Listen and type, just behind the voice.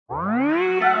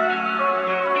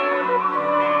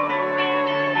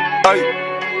Hey.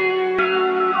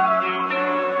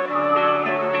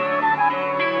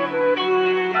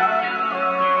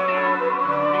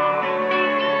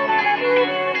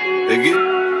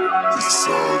 It's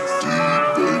all deep,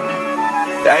 baby.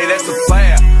 Hey, that's a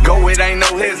foul. Go, it ain't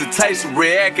no hesitation.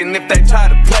 Reacting if they try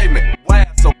to play me.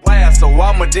 So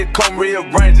I'ma just come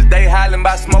rearrange it. They hollering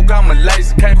about smoke, I'm a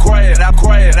lazy. Can't crash,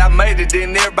 I made it,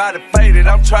 then everybody faded.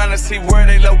 I'm trying to see where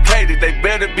they located. They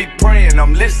better be praying.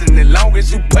 I'm listening, long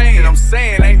as you paying. I'm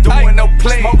saying, ain't doing no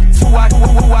playing. Smoking too, I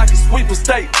can sweep a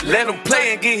state. Let them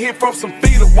play and get hit from some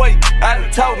feet away. I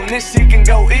done told them this shit can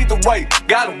go either way.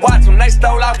 Gotta watch them, they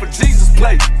stole out for Jesus'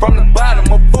 plate. From the bottom,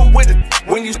 a fool with it.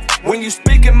 When you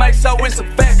speak it, make so it's a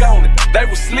fact on it. They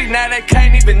was sleep, now they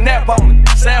can't even nap on it.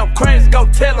 Sound crazy, go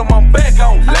tell them I'm back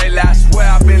on it. Lately I swear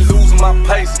I've been losing my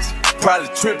patience. Probably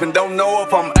tripping, don't know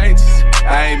if I'm anxious.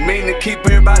 I ain't mean to keep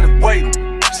everybody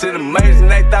waiting. Shit amazing,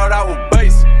 they thought I was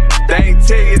basic. They ain't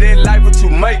tell you that life what you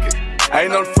make it.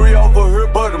 Ain't no free over here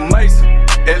but a mason.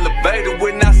 Elevated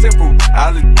with not simple.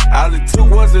 All it took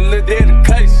was a little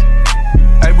dedication.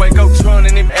 Hey, Wacotron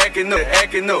and him acting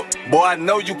up. Boy, I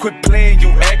know you quit playing, you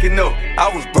acting up. I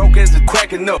was broke as a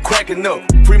cracking up.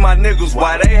 Free my niggas,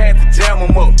 why they had to jam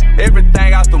them up.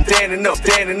 Everything out them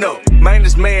standing up. Man,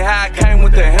 this man how I came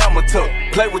with the hammer tuck.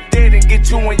 Play with that and get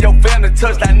you and your family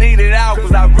touched. I need it out,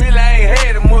 cause I really ain't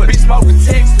had it much. Be smoking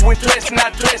Texas with dressing,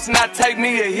 I take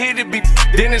me a hit, it be.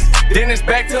 Then it's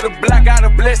back to the block, gotta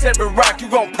bless every rock. You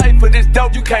gon' pay for this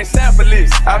dope, you can't sample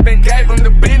this. I been gave them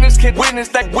the business, can witness,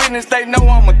 they know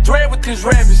I'm a threat with this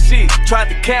rapping shit. Tried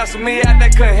to cancel me out, they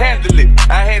couldn't handle it.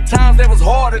 I had times that was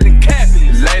harder than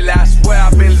calculus. Lately I swear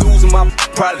I've been losing my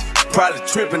probably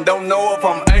tripping, don't know if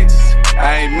I'm anxious.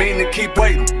 I ain't mean to keep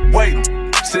waiting.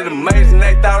 Shit amazing,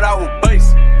 they thought I was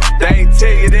basic. They ain't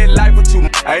tell you that life what you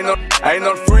ain't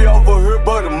no free over here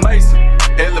but a mason.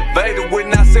 Elevated, we're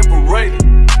not separated.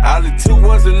 All it took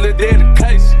was a little